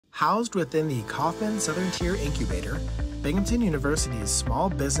Housed within the Koffman Southern Tier Incubator, Binghamton University's Small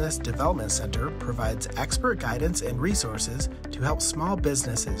Business Development Center provides expert guidance and resources to help small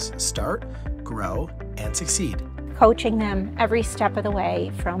businesses start, grow, and succeed. Coaching them every step of the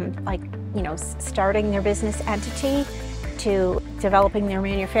way from starting their business entity to developing their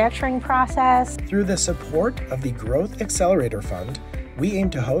manufacturing process. Through the support of the Growth Accelerator Fund, we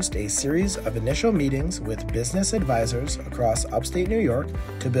aim to host a series of initial meetings with business advisors across Upstate New York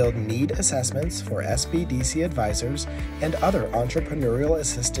to build need assessments for SBDC advisors and other entrepreneurial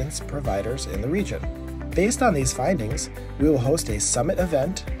assistance providers in the region. Based on these findings, we will host a summit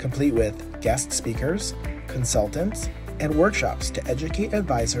event complete with guest speakers, consultants, and workshops to educate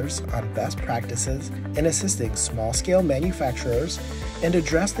advisors on best practices in assisting small-scale manufacturers and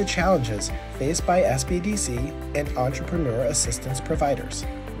address the challenges faced by SBDC and entrepreneur assistance providers.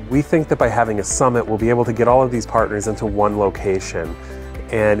 We think that by having a summit, we'll be able to get all of these partners into one location.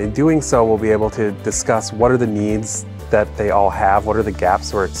 And in doing so, we'll be able to discuss what are the needs that they all have, what are the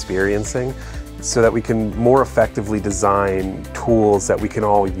gaps we're experiencing, so that we can more effectively design tools that we can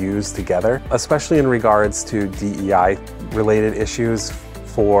all use together, especially in regards to DEI-related issues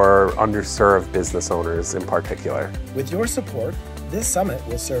for underserved business owners in particular. With your support, this summit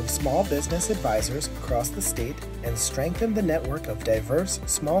will serve small business advisors across the state and strengthen the network of diverse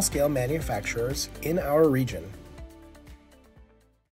small-scale manufacturers in our region.